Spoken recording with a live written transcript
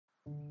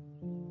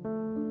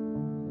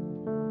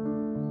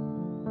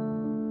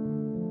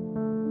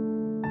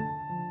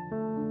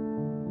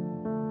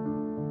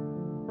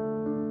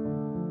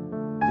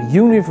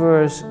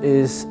universe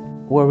is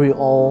where we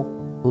all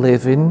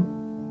live in.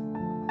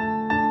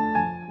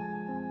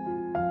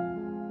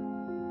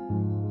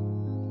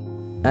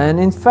 And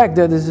in fact,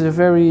 that is a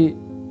very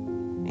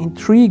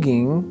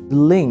intriguing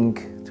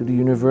link to the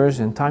universe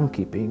and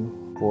timekeeping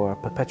for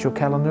perpetual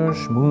calendars,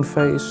 moon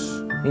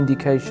phase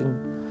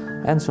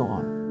indication, and so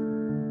on.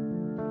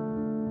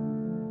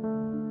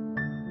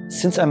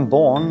 Since I'm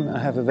born, I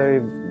have a very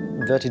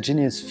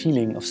vertiginous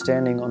feeling of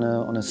standing on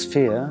a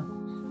sphere.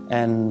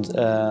 And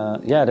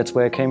yeah, that's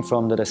where I came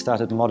from, that I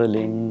started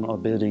modeling or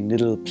building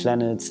little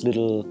planets,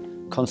 little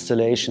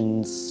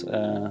constellations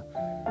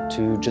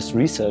to just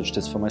research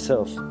this for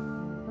myself.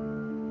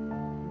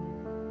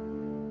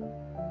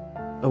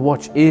 A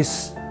watch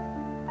is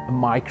a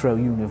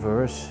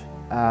micro-universe,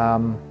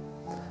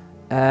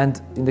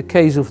 and in the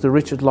case of the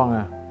Richard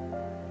Lange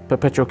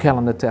perpetual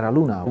calendar Terra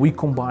Luna, we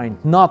combined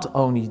not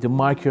only the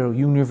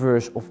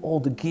micro-universe of all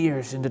the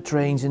gears and the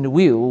trains and the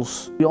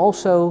wheels, we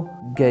also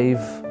gave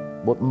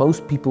what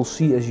most people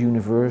see as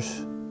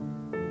universe,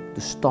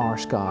 the star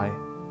sky,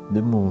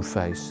 the moon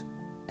phase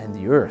and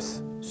the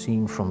Earth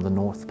seen from the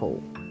North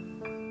Pole.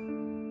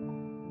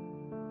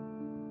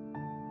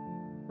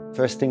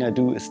 First thing I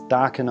do is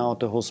darken out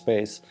the whole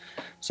space.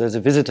 So as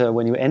a visitor,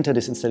 when you enter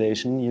this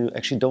installation, you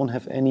actually don't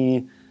have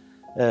any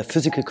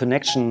physical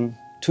connection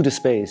to the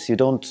space. You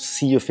don't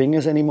see your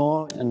fingers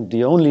anymore, and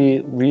the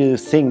only real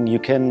thing you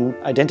can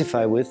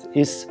identify with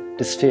is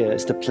the sphere,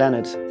 is the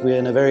planet. We're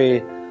in a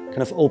very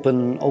kind of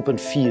open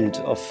field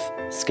of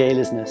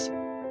scalelessness.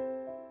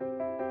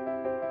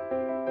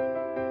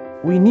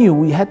 We knew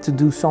we had to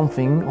do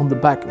something on the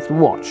back of the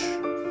watch,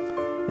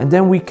 and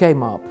then we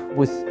came up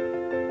with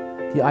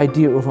the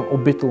idea of an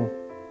orbital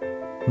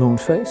moon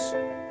phase,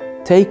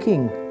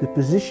 taking the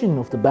position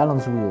of the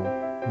balance wheel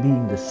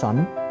being the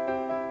sun.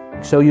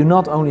 So you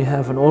not only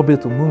have an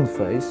orbital moon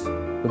phase,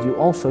 but you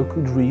also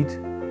could read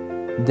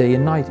day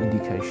and night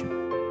indication.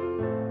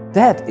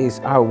 That is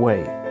our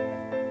way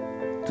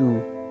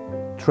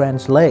to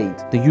translate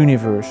the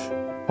universe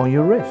on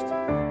your wrist.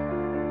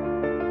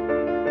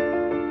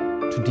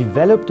 To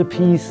develop the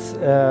piece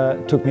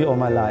took me all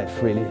my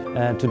life, really.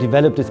 To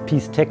develop this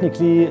piece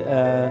technically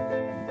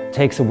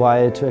takes a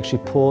while, to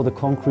actually pour the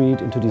concrete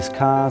into these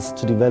casts,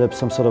 to develop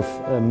some sort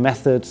of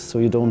method so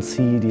you don't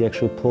see the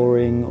actual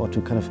pouring, or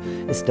to kind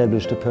of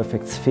establish the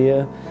perfect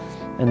sphere.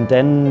 And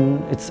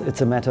then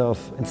it's a matter of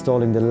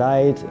installing the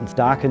light and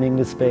darkening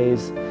the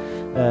space.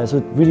 So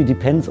it really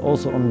depends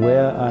also on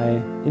where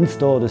I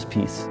install this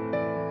piece.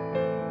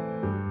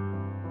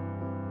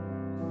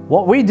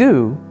 What we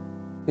do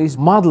is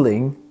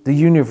modeling the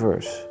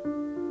universe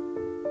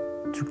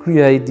to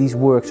create these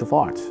works of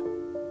art.